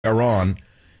Iran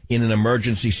in an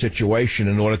emergency situation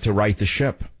in order to right the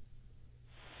ship?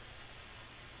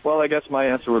 Well, I guess my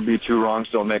answer would be two wrongs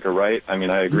don't make a right. I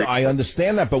mean, I agree. No, I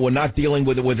understand that, but we're not dealing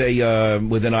with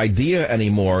an idea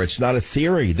anymore. It's not a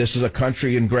theory. This is a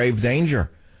country in grave danger.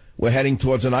 We're heading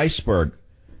towards an iceberg.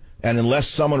 And unless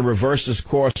someone reverses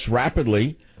course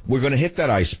rapidly, we're going to hit that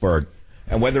iceberg.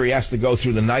 And whether he has to go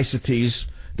through the niceties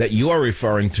that you are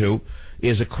referring to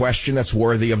is a question that's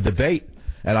worthy of debate.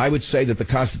 And I would say that the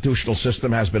constitutional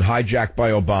system has been hijacked by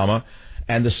Obama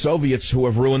and the Soviets who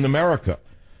have ruined America.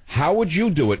 How would you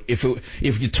do it? If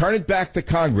you turn it back to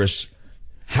Congress,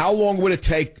 how long would it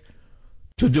take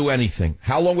to do anything?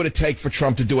 How long would it take for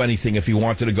Trump to do anything if he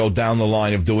wanted to go down the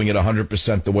line of doing it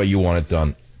 100% the way you want it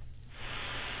done?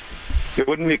 It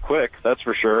wouldn't be quick, that's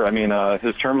for sure. I mean,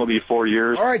 his term will be 4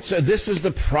 years. All right, so this is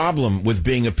the problem with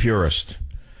being a purist.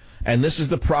 And this is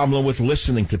the problem with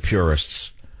listening to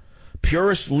purists.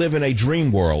 Purists live in a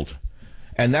dream world.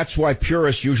 And that's why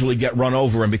purists usually get run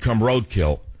over and become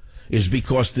roadkill, is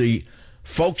because the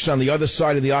folks on the other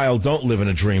side of the aisle don't live in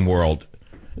a dream world.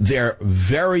 They're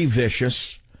very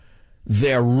vicious,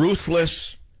 they're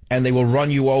ruthless, and they will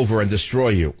run you over and destroy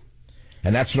you.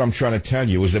 And that's what I'm trying to tell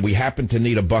you, is that we happen to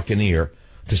need a buccaneer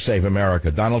to save America.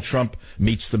 Donald Trump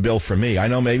meets the bill for me. I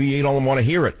know maybe you don't want to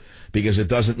hear it because it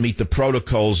doesn't meet the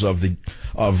protocols of the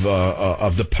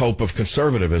Pope of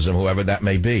conservatism, whoever that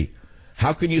may be.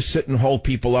 How can you sit and hold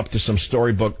people up to some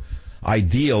storybook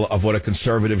ideal of what a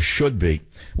conservative should be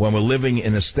when we're living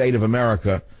in a state of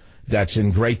America that's in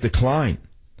great decline?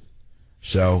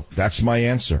 So that's my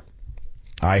answer.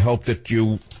 I hope that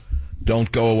you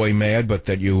don't go away mad, but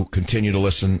that you continue to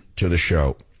listen to the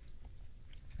show.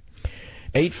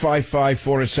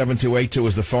 855-407-282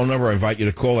 is the phone number. I invite you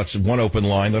to call. That's one open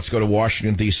line. Let's go to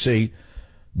Washington, D.C.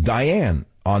 Diane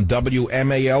on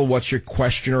WMAL. What's your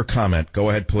question or comment? Go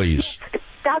ahead, please.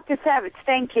 Dr. Savage,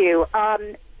 thank you.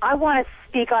 I want to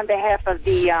speak on behalf of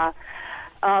the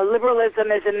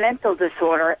liberalism as a mental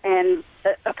disorder, and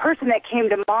a person that came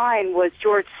to mind was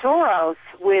George Soros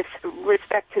with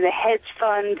respect to the hedge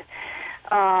fund,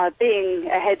 being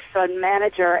a hedge fund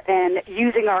manager and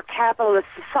using our capitalist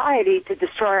society to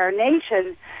destroy our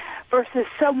nation, versus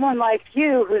someone like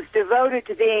you who's devoted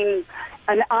to being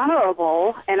an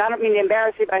honorable, and I don't mean to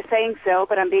embarrass you by saying so,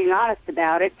 but I'm being honest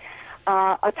about it,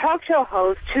 a talk show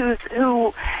host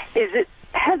who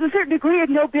has a certain degree of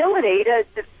nobility,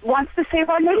 wants to save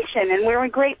our nation, and we're in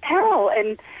great peril.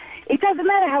 And it doesn't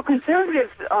matter how conservative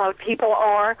people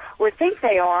are or think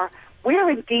they are.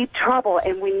 We're in deep trouble,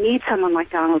 and we need someone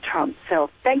like Donald Trump. So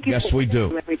thank you. Yes, we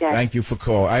do. Every day. Thank you for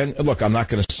calling. Look, I'm not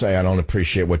going to say I don't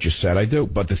appreciate what you said. I do.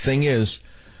 But the thing is,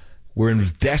 we're in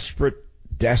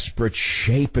desperate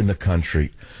shape in the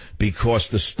country because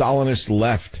the Stalinist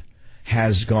left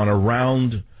has gone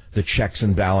around the checks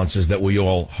and balances that we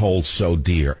all hold so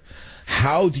dear.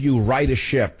 How do you right a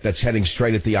ship that's heading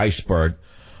straight at the iceberg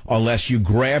unless you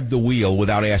grab the wheel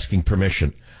without asking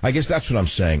permission? I guess that's what I'm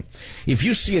saying. If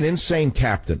you see an insane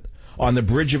captain on the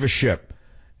bridge of a ship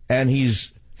and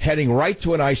he's heading right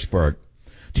to an iceberg,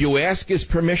 do you ask his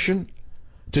permission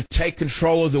to take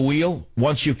control of the wheel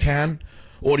once you can?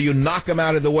 Or do you knock him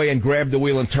out of the way and grab the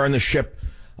wheel and turn the ship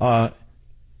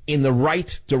in the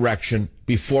right direction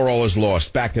before all is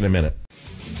lost? Back in a minute.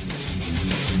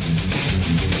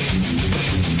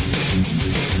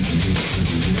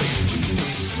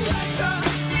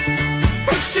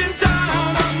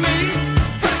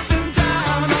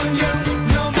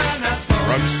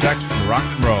 Drug, sex, and rock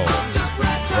and roll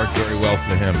worked very well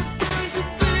for him.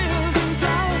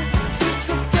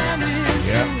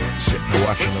 Yeah, sitting and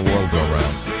watching the world go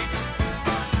round.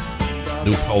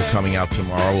 New poll coming out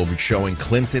tomorrow will be showing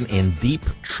Clinton in deep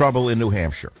trouble in New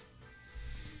Hampshire.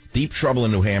 Deep trouble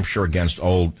in New Hampshire against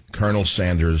old Colonel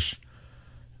Sanders'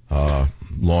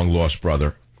 long-lost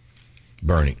brother,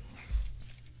 Bernie.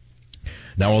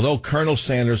 Now, although Colonel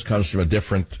Sanders comes from a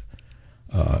different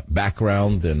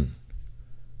background than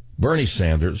Bernie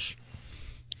Sanders,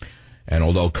 and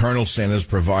although Colonel Sanders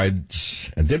provides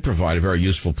and did provide a very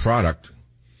useful product,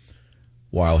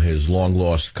 while his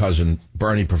long-lost cousin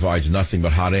Bernie provides nothing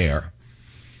but hot air,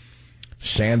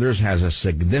 Sanders has a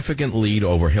significant lead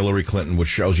over Hillary Clinton, which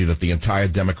shows you that the entire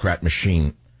Democrat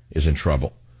machine is in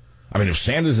trouble. I mean, if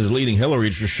Sanders is leading Hillary,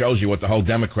 it just shows you what the whole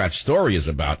Democrat story is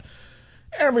about.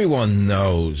 Everyone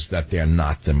knows that they're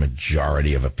not the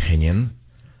majority of opinion.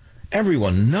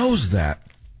 Everyone knows that.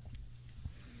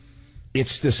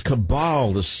 It's this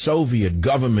cabal, the Soviet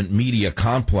government media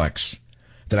complex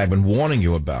that I've been warning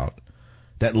you about,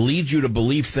 that leads you to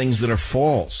believe things that are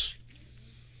false.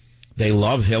 They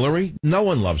love Hillary. No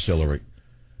one loves Hillary.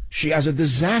 She has a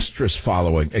disastrous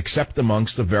following, except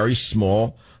amongst a very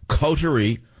small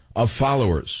coterie of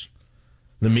followers.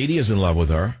 The media's in love with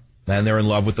her, and they're in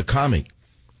love with the commie,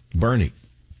 Bernie.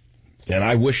 And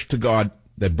I wish to God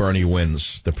that Bernie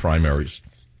wins the primaries,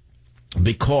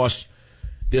 because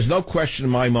there's no question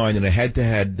in my mind in a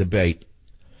head-to-head debate,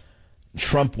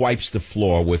 Trump wipes the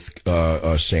floor with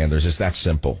Sanders. It's that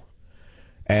simple.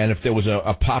 And if there was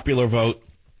a popular vote,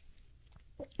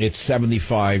 it's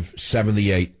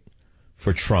 75-78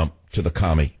 for Trump to the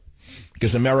commie.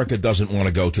 Because America doesn't want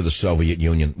to go to the Soviet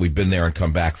Union. We've been there and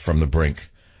come back from the brink.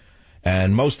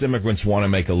 And most immigrants want to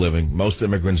make a living. Most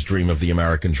immigrants dream of the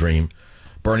American dream.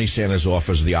 Bernie Sanders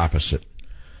offers the opposite.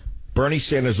 Bernie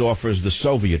Sanders offers the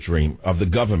Soviet dream of the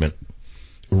government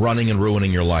running and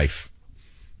ruining your life.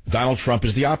 Donald Trump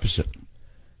is the opposite.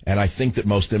 And I think that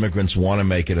most immigrants want to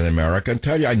make it in America. And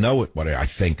tell you, I know what I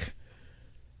think.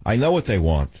 I know what they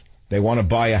want. They want to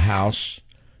buy a house.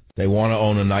 They want to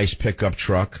own a nice pickup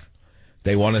truck.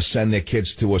 They want to send their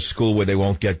kids to a school where they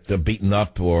won't get beaten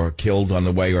up or killed on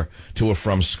the way or to or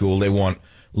from school. They want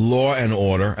law and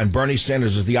order. And Bernie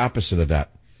Sanders is the opposite of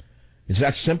that. It's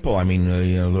that simple. I mean,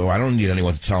 I don't need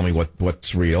anyone to tell me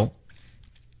what's real.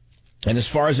 And as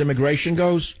far as immigration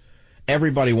goes,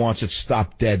 everybody wants it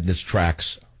stopped dead in its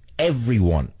tracks.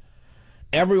 Everyone.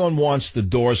 Everyone wants the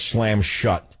doors slammed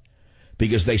shut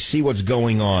because they see what's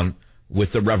going on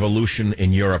with the revolution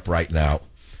in Europe right now.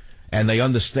 And they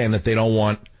understand that they don't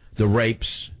want the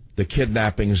rapes, the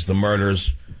kidnappings, the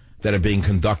murders that are being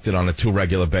conducted on a too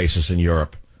regular basis in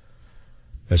Europe.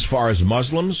 As far as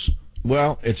Muslims,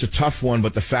 well, it's a tough one,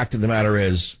 but the fact of the matter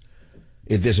is,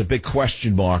 there's a big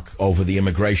question mark over the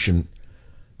immigration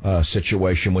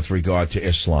situation with regard to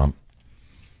Islam.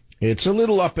 It's a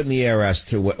little up in the air as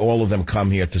to what all of them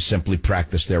come here to simply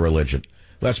practice their religion.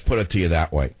 Let's put it to you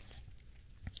that way.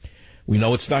 We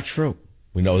know it's not true.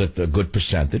 We know that a good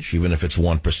percentage, even if it's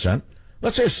 1%,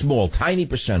 let's say a small, tiny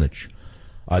percentage,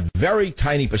 a very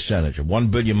tiny percentage of 1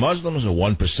 billion Muslims or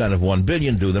 1% of 1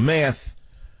 billion, do the math.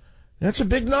 That's a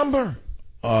big number.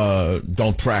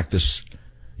 Don't practice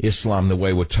Islam the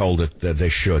way we're told that they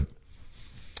should.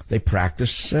 They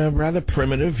practice a rather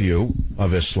primitive view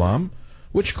of Islam,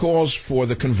 which calls for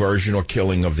the conversion or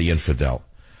killing of the infidel.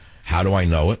 How do I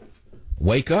know it?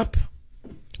 Wake up.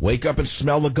 Wake up and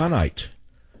smell the gunite.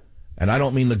 And I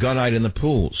don't mean the gunite in the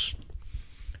pools.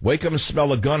 Wake up and smell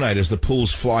the gunite as the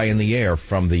pools fly in the air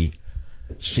from the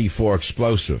C4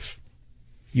 explosive.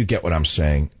 You get what I'm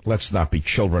saying. Let's not be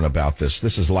children about this.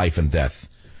 This is life and death.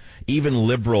 Even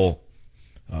liberal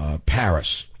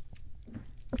Paris,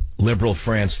 liberal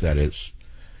France, that is,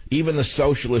 even the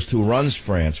socialist who runs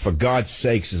France, for God's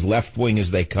sakes, as left-wing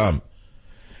as they come,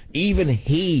 even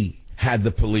he had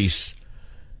the police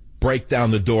break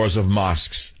down the doors of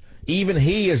mosques. Even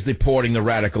he is deporting the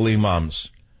radical imams.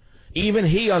 Even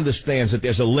he understands that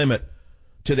there's a limit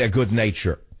to their good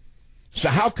nature. So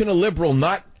how can a liberal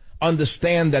not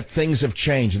understand that things have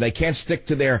changed and they can't stick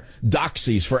to their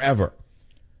doxies forever?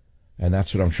 And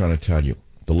that's what I'm trying to tell you.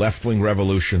 The left-wing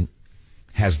revolution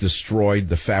has destroyed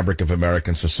the fabric of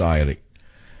American society.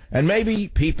 And maybe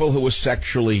people who were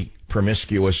sexually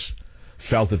promiscuous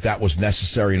felt that that was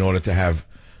necessary in order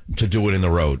to do it in the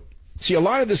road. See, a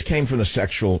lot of this came from the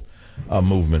sexual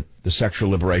movement, the sexual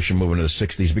liberation movement of the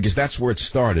 60s, because that's where it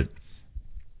started.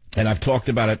 And I've talked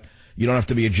about it. You don't have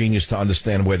to be a genius to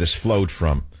understand where this flowed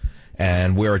from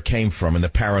and where it came from, and the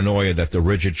paranoia that the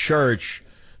rigid church,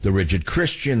 the rigid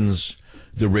Christians,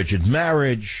 the rigid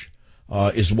marriage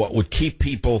is what would keep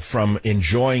people from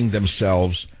enjoying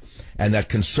themselves, and that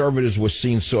conservatives were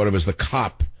seen sort of as the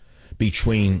cop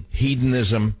between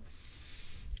hedonism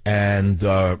and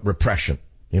repression,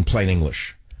 in plain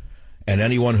English. And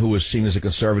anyone who is seen as a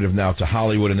conservative now to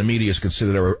Hollywood and the media is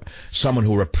considered someone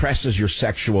who represses your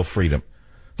sexual freedom.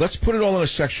 Let's put it all in a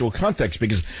sexual context,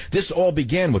 because this all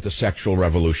began with the sexual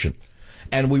revolution.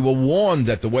 And we were warned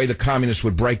that the way the communists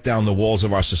would break down the walls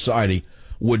of our society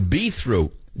would be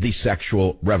through the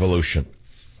sexual revolution.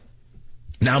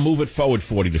 Now move it forward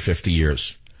 40 to 50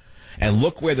 years. And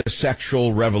look where the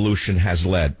sexual revolution has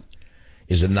led.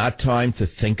 Is it not time to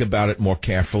think about it more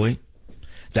carefully?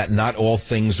 That not all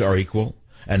things are equal,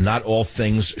 and not all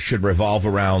things should revolve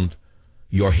around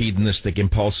your hedonistic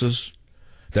impulses?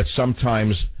 That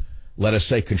sometimes, let us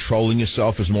say, controlling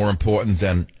yourself is more important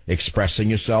than expressing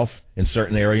yourself in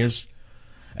certain areas?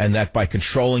 And that by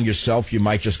controlling yourself, you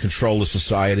might just control the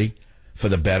society for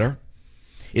the better?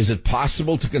 Is it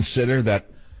possible to consider that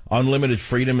unlimited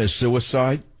freedom is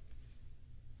suicide,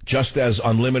 just as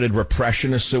unlimited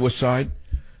repression is suicide?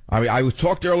 I mean, I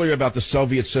talked earlier about the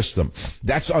Soviet system.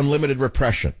 That's unlimited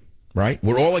repression, right?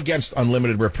 We're all against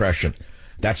unlimited repression.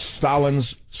 That's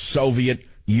Stalin's Soviet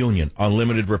Union,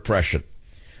 unlimited repression.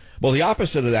 Well, the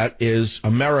opposite of that is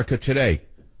America today,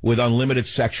 with unlimited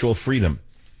sexual freedom.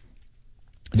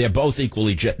 They're both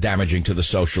equally damaging to the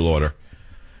social order,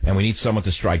 and we need someone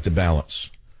to strike the balance.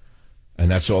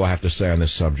 And that's all I have to say on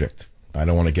this subject. I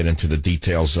don't want to get into the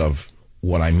details of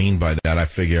what I mean by that. I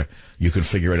figure you can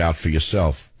figure it out for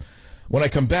yourself. When I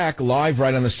come back, live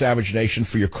right on the Savage Nation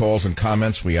for your calls and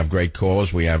comments. We have great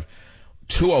callers. We have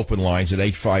 2 open lines at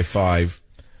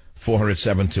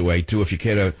 855-400-7282. If you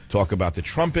care to talk about the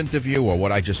Trump interview or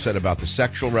what I just said about the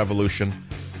sexual revolution,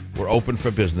 we're open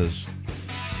for business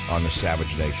on the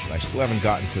Savage Nation. I still haven't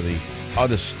gotten to the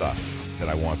other stuff that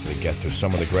I wanted to get to,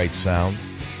 some of the great sound.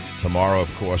 Tomorrow,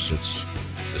 of course, it's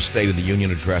the State of the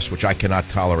Union address, which I cannot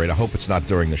tolerate. I hope it's not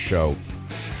during the show.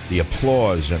 The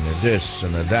applause and the this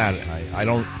and the that, I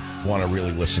don't want to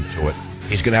really listen to it.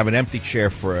 He's going to have an empty chair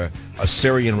for a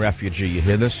Syrian refugee. You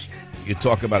hear this? You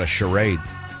talk about a charade.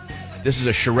 This is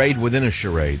a charade within a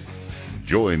charade.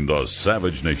 Join the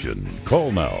Savage Nation.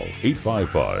 Call now,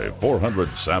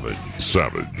 855-400-SAVAGE.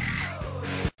 Savage.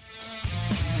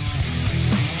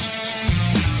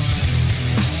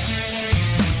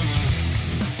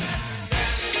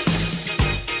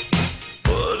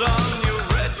 Put on your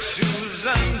red shoes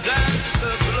and dance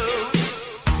the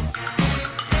blues.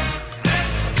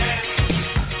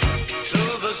 Dance to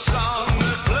the song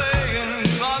they're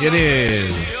playing on It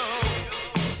is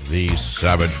the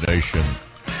Savage Nation.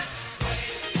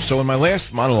 So in my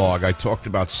last monologue, I talked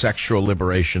about sexual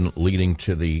liberation leading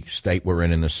to the state we're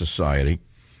in the society,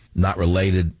 not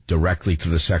related directly to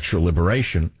the sexual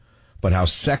liberation, but how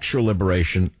sexual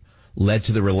liberation led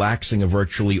to the relaxing of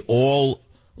virtually all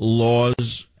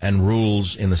laws and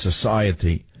rules in the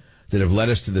society that have led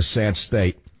us to the sad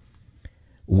state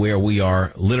where we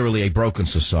are literally a broken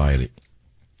society.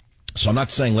 So I'm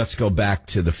not saying let's go back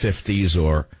to the 50s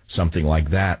or something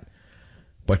like that,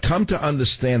 but come to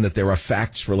understand that there are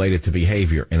facts related to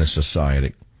behavior in a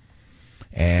society.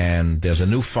 And there's a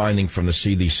new finding from the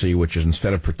CDC, which is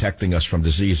instead of protecting us from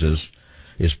diseases,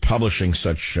 is publishing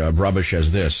such rubbish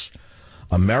as this.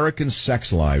 American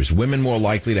sex lives, women more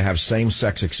likely to have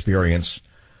same-sex experience,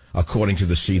 according to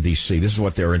the CDC. This is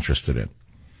what they're interested in.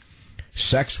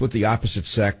 Sex with the opposite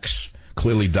sex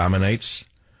clearly dominates,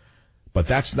 but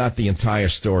that's not the entire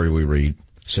story we read,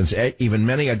 since even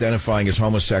many identifying as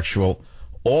homosexual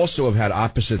also have had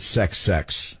opposite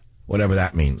sex, whatever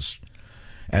that means.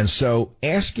 And so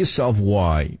ask yourself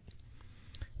why,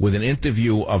 with an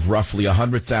interview of roughly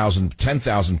 100,000,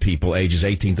 10,000 people ages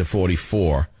 18 to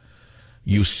 44,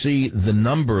 you see the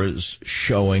numbers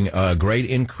showing a great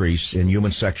increase in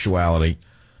human sexuality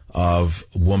of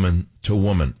woman to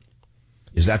woman.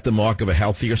 Is that the mark of a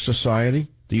healthier society,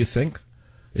 do you think?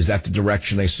 Is that the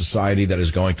direction a society that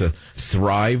is going to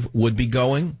thrive would be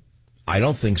going? I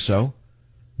don't think so.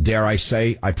 Dare I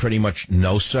say I pretty much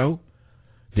know so?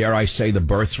 Dare I say the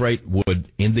birth rate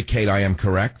would indicate I am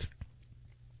correct?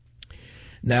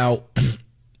 Now,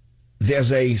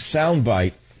 there's a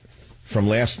soundbite from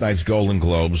last night's Golden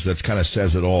Globes that kind of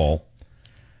says it all.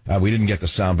 We didn't get the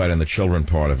soundbite on the children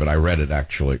part of it. I read it,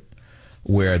 actually,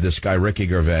 where this guy, Ricky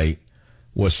Gervais,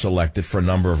 was selected for a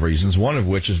number of reasons, one of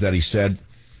which is that he said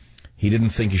he didn't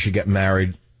think he should get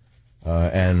married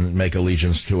and make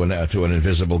allegiance to an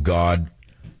invisible God.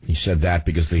 He said that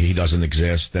because he doesn't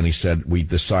exist. Then he said, we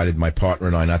decided, my partner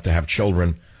and I, not to have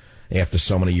children after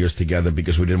so many years together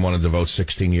because we didn't want to devote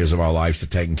 16 years of our lives to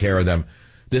taking care of them.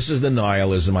 This is the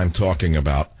nihilism I'm talking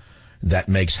about that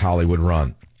makes Hollywood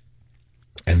run.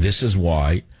 And this is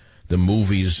why the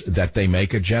movies that they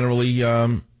make are generally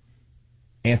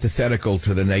antithetical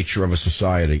to the nature of a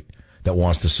society that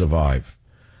wants to survive.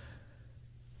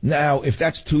 Now, if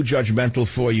that's too judgmental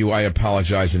for you, I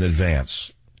apologize in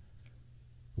advance.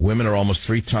 Women are almost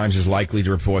 3 times as likely to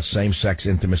report same-sex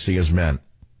intimacy as men.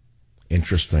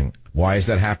 Interesting. Why is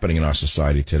that happening in our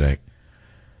society today?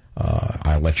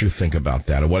 I'll let you think about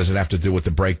that. Or what does it have to do with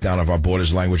the breakdown of our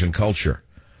borders, language, and culture?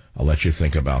 I'll let you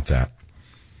think about that.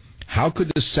 How could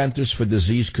the Centers for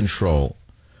Disease Control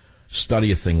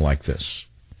study a thing like this?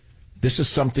 This is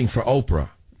something for Oprah,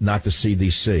 not the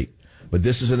CDC. But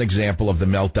this is an example of the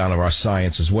meltdown of our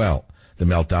science as well, the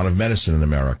meltdown of medicine in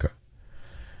America.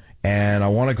 And I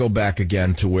want to go back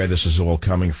again to where this is all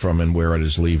coming from and where it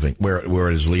is leaving, where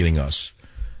it is leading us.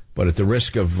 But at the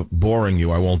risk of boring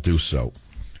you, I won't do so.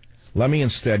 Let me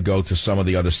instead go to some of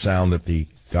the other sound that the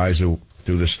guys who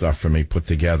do this stuff for me put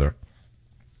together.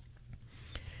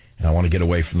 And I want to get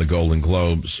away from the Golden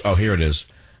Globes. Oh, here it is.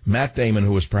 Matt Damon,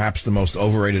 who is perhaps the most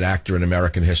overrated actor in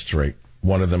American history,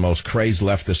 one of the most crazed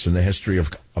leftists in the history of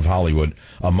Hollywood,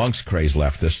 amongst crazed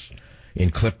leftists, in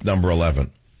clip number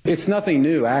 11. It's nothing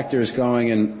new, actors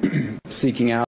going and seeking out